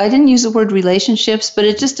relation. I didn't use the word relationships, but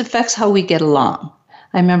it just affects how we get along.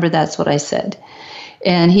 I remember that's what I said.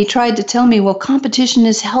 And he tried to tell me, well, competition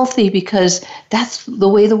is healthy because that's the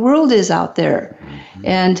way the world is out there. Mm-hmm.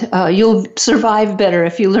 And you'll survive better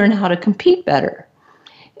if you learn how to compete better.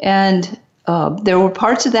 And there were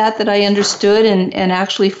parts of that I understood and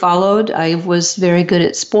actually followed. I was very good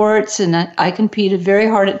at sports, and I competed very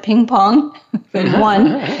hard at ping pong and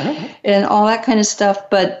won and all that kind of stuff.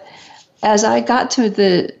 But as I got to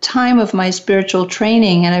the time of my spiritual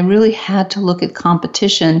training and I really had to look at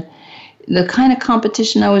competition, the kind of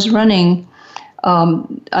competition I was running,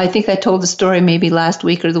 I think I told the story maybe last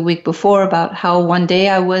week or the week before about how one day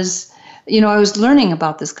I was learning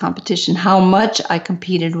about this competition, how much I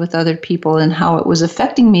competed with other people and how it was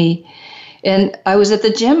affecting me. And I was at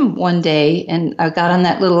the gym one day and I got on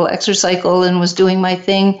that little exercycle and was doing my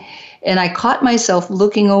thing. And I caught myself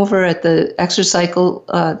looking over at the exercycle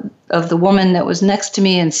of the woman that was next to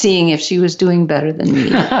me and seeing if she was doing better than me.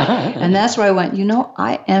 And that's where I went,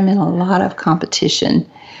 I am in a lot of competition.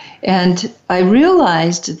 And I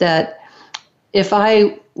realized that if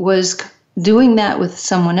I was doing that with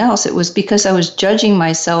someone else, it was because I was judging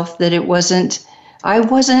myself that I wasn't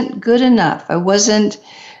good enough.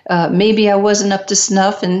 Maybe I wasn't up to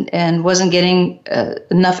snuff and wasn't getting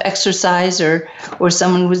enough exercise, or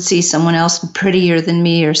someone would see someone else prettier than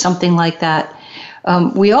me or something like that.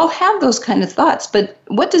 We all have those kind of thoughts, but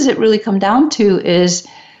what does it really come down to is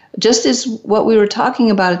just as what we were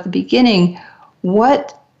talking about at the beginning,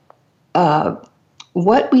 what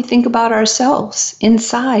we think about ourselves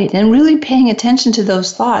inside and really paying attention to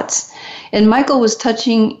those thoughts. And Michael was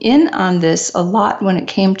touching in on this a lot when it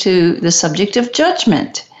came to the subject of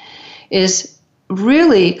judgment. Is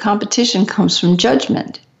really competition comes from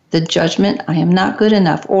judgment. The judgment, I am not good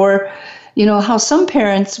enough. Or, how some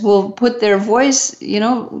parents will put their voice,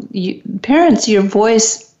 parents, your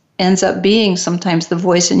voice ends up being sometimes the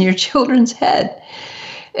voice in your children's head.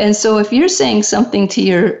 And so if you're saying something to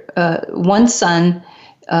your one son,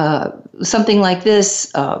 something like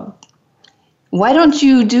this, why don't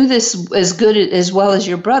you do this as well as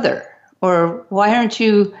your brother? Or why aren't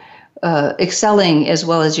you excelling as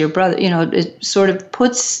well as your brother? It sort of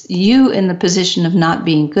puts you in the position of not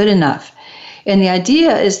being good enough. And the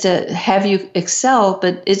idea is to have you excel,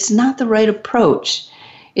 but it's not the right approach.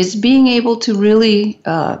 It's being able to really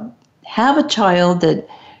have a child that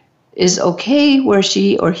is okay where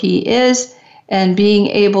she or he is, and being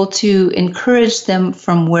able to encourage them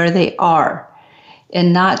from where they are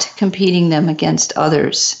and not competing them against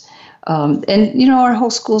others. And our whole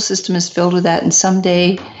school system is filled with that. And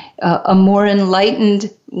someday a more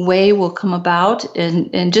enlightened way will come about,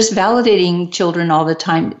 and just validating children all the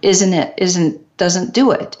time doesn't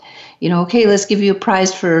do it. Okay, let's give you a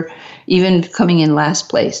prize for even coming in last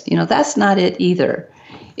place. That's not it either.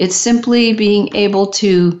 It's simply being able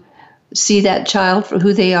to see that child for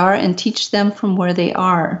who they are and teach them from where they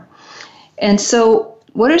are. And so,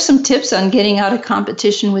 what are some tips on getting out of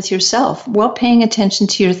competition with yourself? Well, paying attention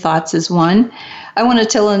to your thoughts is one. I want to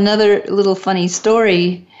tell another little funny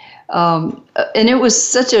story. And it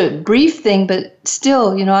was such a brief thing, but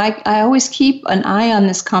still, I always keep an eye on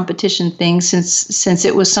this competition thing since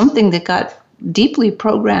it was something that got deeply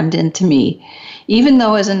programmed into me. Even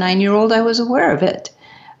though as a 9-year-old I was aware of it,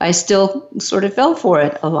 I still sort of fell for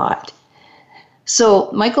it a lot. So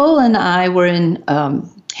Michael and I were in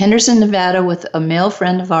Henderson, Nevada with a male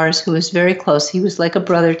friend of ours who was very close. He was like a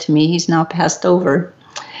brother to me. He's now passed over.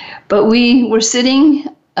 But we were sitting,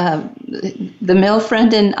 the male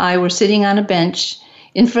friend and I were sitting on a bench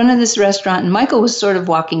in front of this restaurant, and Michael was sort of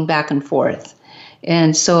walking back and forth.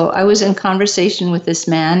 And so I was in conversation with this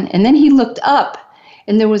man, and then he looked up,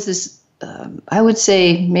 and there was this, I would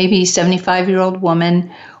say maybe 75-year-old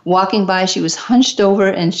woman walking by. She was hunched over,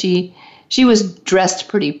 and she was dressed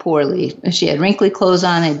pretty poorly. She had wrinkly clothes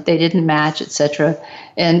on, and they didn't match, etc.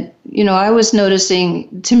 And, I was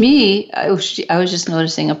noticing, to me, I was just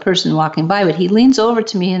noticing a person walking by, but he leans over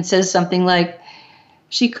to me and says something like,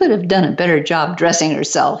 "She could have done a better job dressing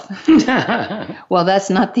herself." Well, that's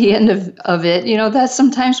not the end of it. That's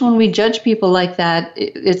sometimes when we judge people like that,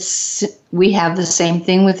 we have the same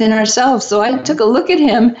thing within ourselves. So I took a look at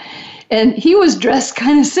him, and he was dressed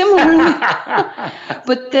kind of similarly.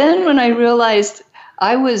 But then when I realized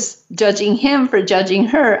I was judging him for judging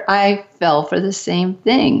her, I fell for the same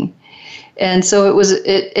thing. And so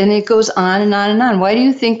it goes on and on and on. Why do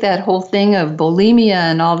you think that whole thing of bulimia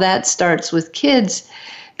and all that starts with kids?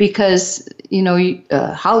 Because,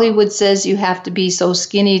 Hollywood says you have to be so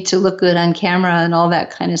skinny to look good on camera and all that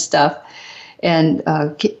kind of stuff. And,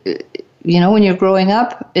 when you're growing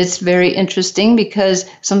up, it's very interesting because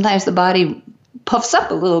sometimes the body puffs up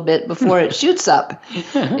a little bit before it shoots up.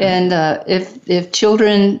 And if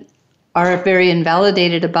children are very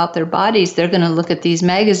invalidated about their bodies, they're going to look at these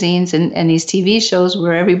magazines and these TV shows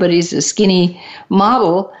where everybody's a skinny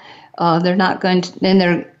model. They're not going to, and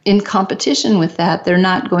they're in competition with that. They're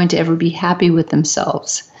not going to ever be happy with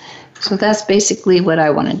themselves. So that's basically what I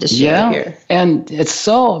wanted to share here. And it's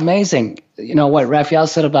so amazing, what Raphael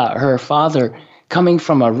said about her father coming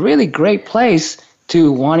from a really great place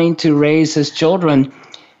to wanting to raise his children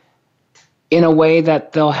in a way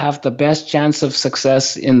that they'll have the best chance of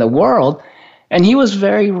success in the world. And he was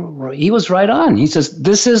right on. He says,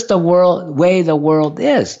 this is the way the world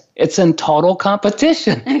is. It's in total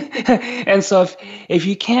competition. And so if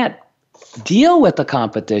you can't deal with the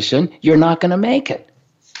competition, you're not going to make it.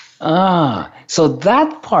 So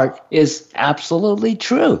that part is absolutely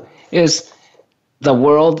true, is the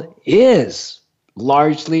world is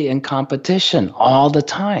largely in competition all the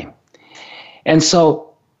time. And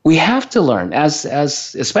so we have to learn,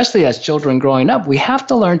 especially as children growing up, we have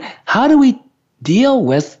to learn, how do we deal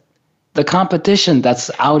with the competition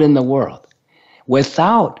that's out in the world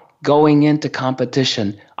without going into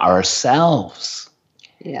competition ourselves?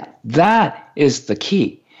 Yeah. That is the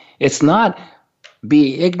key. It's not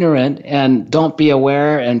be ignorant and don't be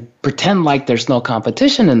aware and pretend like there's no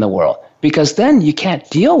competition in the world, because then you can't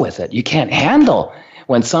deal with it. You can't handle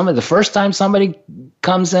when the first time somebody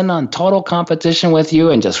comes in on total competition with you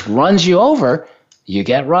and just runs you over, you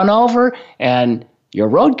get run over and you're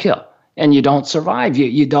roadkill and you don't survive.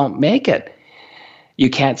 You don't make it. You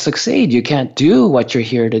can't succeed. You can't do what you're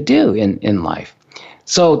here to do in life.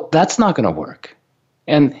 So that's not going to work.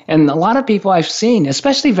 And a lot of people I've seen,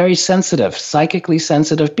 especially very sensitive, psychically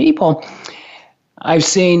sensitive people, I've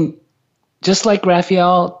seen, just like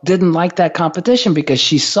Raphael didn't like that competition because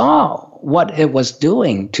she saw what it was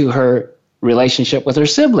doing to her relationship with her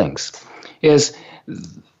siblings.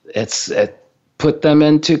 It put them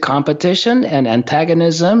into competition and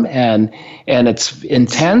antagonism, and it's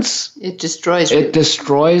intense. It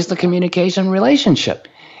destroys the communication relationship.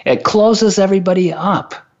 It closes everybody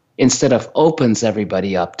up instead of opens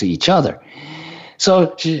everybody up to each other.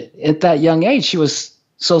 So at that young age, she was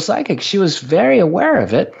so psychic. She was very aware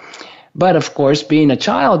of it. But of course, being a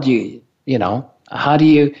child, you know, how do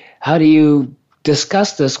you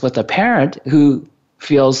discuss this with a parent who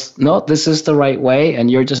feels, no, this is the right way,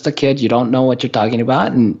 and you're just a kid, you don't know what you're talking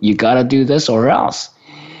about, and you got to do this or else?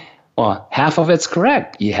 Well, half of it's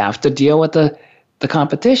correct. You have to deal with the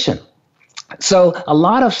competition. So a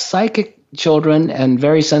lot of psychic children and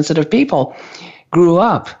very sensitive people grew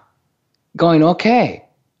up going, okay,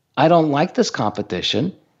 I don't like this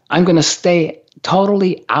competition. I'm going to stay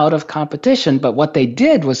totally out of competition. But what they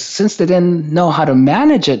did was, since they didn't know how to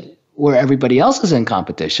manage it where everybody else is in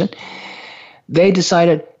competition, they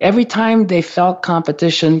decided every time they felt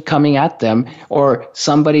competition coming at them or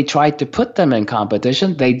somebody tried to put them in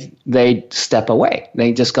competition, they step away.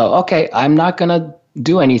 They just go, okay, I'm not going to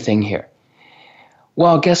do anything here.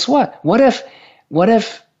 Well, guess what? What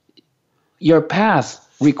if your path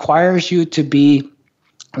requires you to be,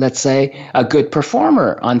 let's say, a good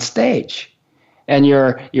performer on stage, and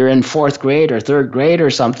you're in 4th grade or 3rd grade or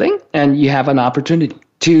something, and you have an opportunity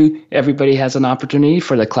everybody has an opportunity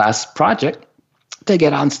for the class project to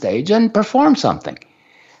get on stage and perform something.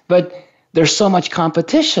 But there's so much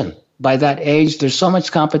competition by that age. There's so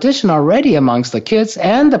much competition already amongst the kids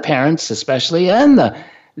and the parents especially, and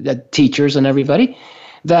the teachers and everybody,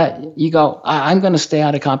 that you go, I'm going to stay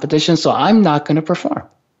out of competition, so I'm not going to perform.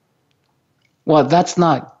 Well, that's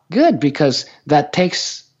not good, because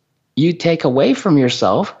you take away from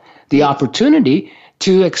yourself the opportunity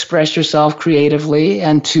to express yourself creatively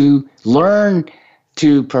and to learn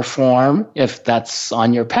to perform if that's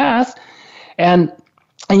on your path. And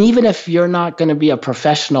even if you're not going to be a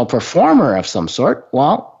professional performer of some sort,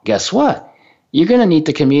 well, guess what? You're going to need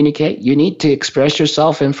to communicate. You need to express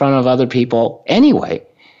yourself in front of other people anyway.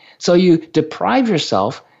 So you deprive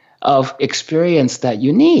yourself of experience that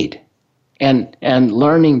you need and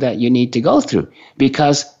learning that you need to go through,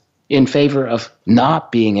 because in favor of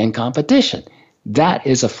not being in competition. That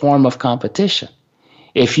is a form of competition.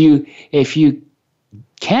 If you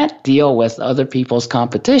can't deal with other people's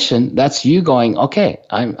competition, that's you going, okay,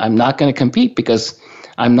 I'm not going to compete because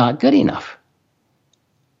I'm not good enough.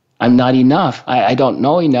 I'm not enough. I don't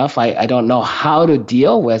know enough. I don't know how to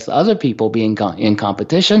deal with other people being in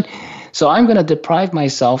competition. So I'm going to deprive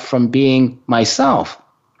myself from being myself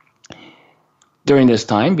during this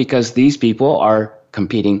time because these people are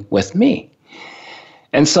competing with me.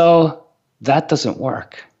 And so that doesn't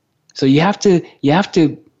work. So you have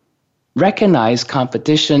to recognize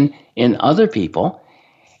competition in other people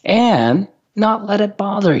and not let it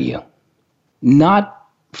bother you. Not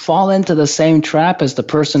fall into the same trap as the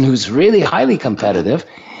person who's really highly competitive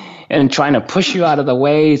and trying to push you out of the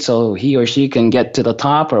way so he or she can get to the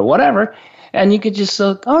top or whatever. And you could just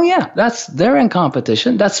say, oh yeah, they're in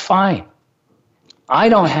competition. That's fine. I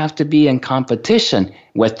don't have to be in competition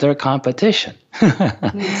with their competition.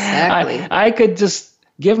 Exactly. I could just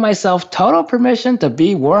give myself total permission to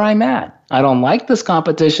be where I'm at. I don't like this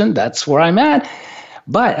competition. That's where I'm at.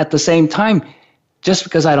 But at the same time, just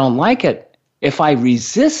because I don't like it, if I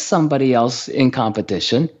resist somebody else in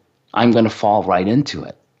competition, I'm going to fall right into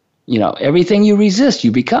it. You know, everything you resist,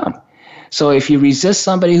 you become. So if you resist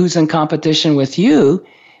somebody who's in competition with you,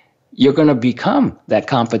 you're going to become that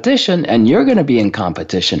competition and you're going to be in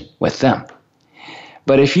competition with them.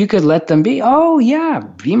 But if you could let them be, oh yeah,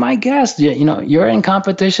 be my guest. You know, you're in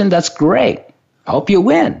competition. That's great. Hope you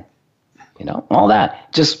win. You know, all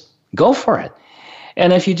that. Just go for it.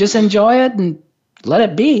 And if you just enjoy it and let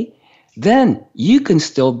it be, then you can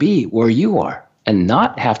still be where you are and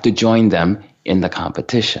not have to join them in the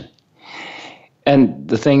competition. And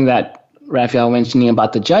the thing that Raphael mentioning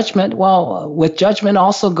about the judgment, well, with judgment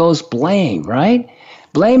also goes blame, right?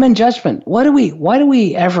 Blame and judgment. Why do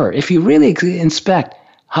we ever, if you really inspect,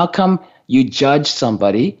 how come you judge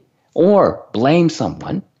somebody or blame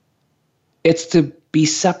someone? It's to be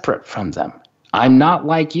separate from them. I'm not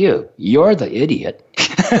like you. You're the idiot.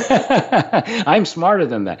 I'm smarter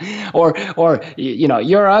than that. Or you know,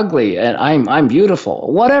 you're ugly and I'm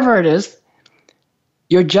beautiful. Whatever it is,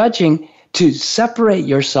 you're judging to separate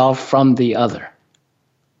yourself from the other.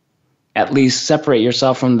 At least separate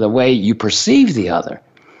yourself from the way you perceive the other.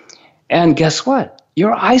 And guess what?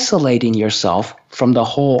 You're isolating yourself from the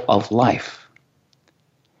whole of life.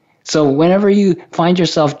 So whenever you find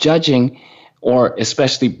yourself judging or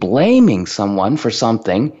especially blaming someone for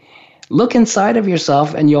something, look inside of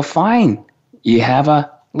yourself and you'll find you have a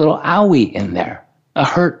little owie in there, a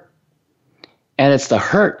hurt. And it's the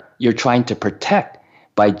hurt you're trying to protect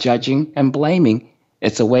by judging and blaming.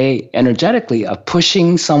 It's a way energetically of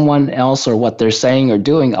pushing someone else or what they're saying or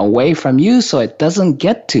doing away from you so it doesn't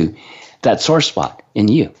get to that sore spot in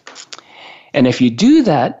you. And if you do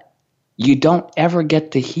that, you don't ever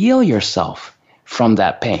get to heal yourself from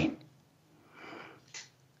that pain.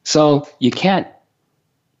 So you can't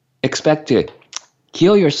expect to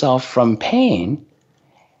heal yourself from pain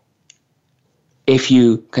if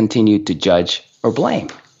you continue to judge or blame.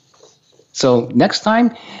 So next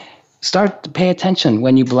time, start to pay attention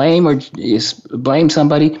when you blame or blame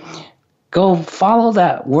somebody. Go follow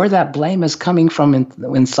that, where that blame is coming from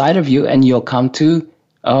inside of you, and you'll come to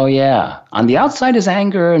Oh, yeah. On the outside is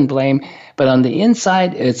anger and blame, but on the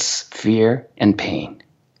inside, it's fear and pain.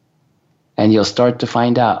 And you'll start to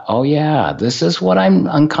find out, oh, yeah, this is what I'm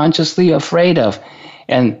unconsciously afraid of,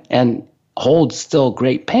 and holds still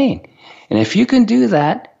great pain. And if you can do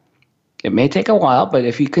that, it may take a while, but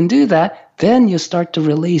if you can do that, then you start to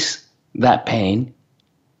release that pain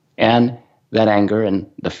and that anger and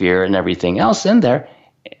the fear and everything else in there,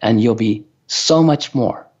 and you'll be so much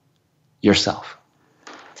more yourself.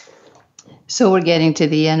 So we're getting to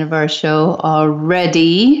the end of our show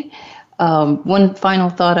already. One final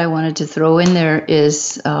thought I wanted to throw in there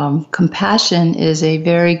is compassion is a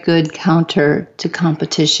very good counter to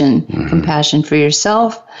competition. Mm-hmm. Compassion for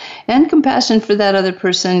yourself and compassion for that other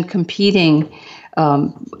person competing.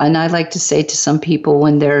 And I like to say to some people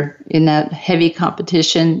when they're in that heavy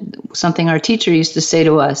competition, something our teacher used to say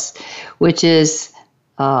to us, which is,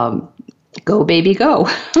 go, baby, go.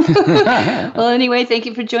 Well, anyway, thank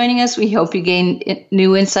you for joining us. We hope you gain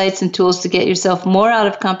new insights and tools to get yourself more out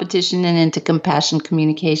of competition and into compassion,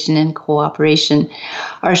 communication, and cooperation.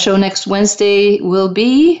 Our show next Wednesday will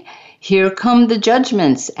be Here Come the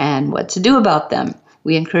Judgments and What to Do About Them.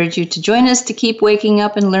 We encourage you to join us to keep waking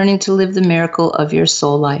up and learning to live the miracle of your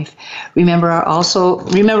soul life. Remember also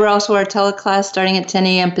our teleclass starting at 10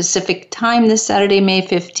 a.m. Pacific time this Saturday, May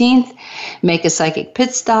 15th. Make a psychic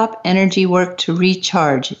pit stop, energy work to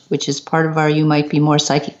recharge, which is part of our You Might Be More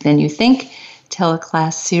Psychic Than You Think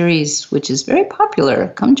teleclass series, which is very popular.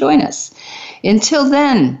 Come join us. Until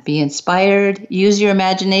then, be inspired, use your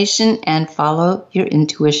imagination, and follow your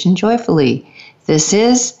intuition joyfully. This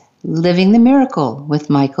is Living the Miracle with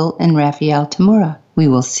Michael and Raphael Tamura. We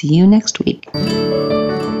will see you next week.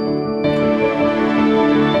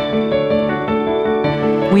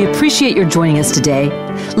 We appreciate your joining us today.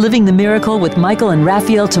 Living the Miracle with Michael and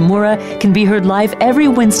Raphael Tamura can be heard live every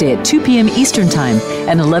Wednesday at 2 p.m. Eastern Time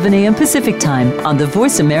and 11 a.m. Pacific Time on the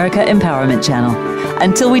Voice America Empowerment Channel.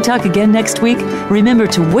 Until we talk again next week, remember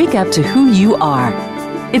to wake up to who you are.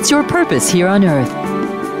 It's your purpose here on Earth.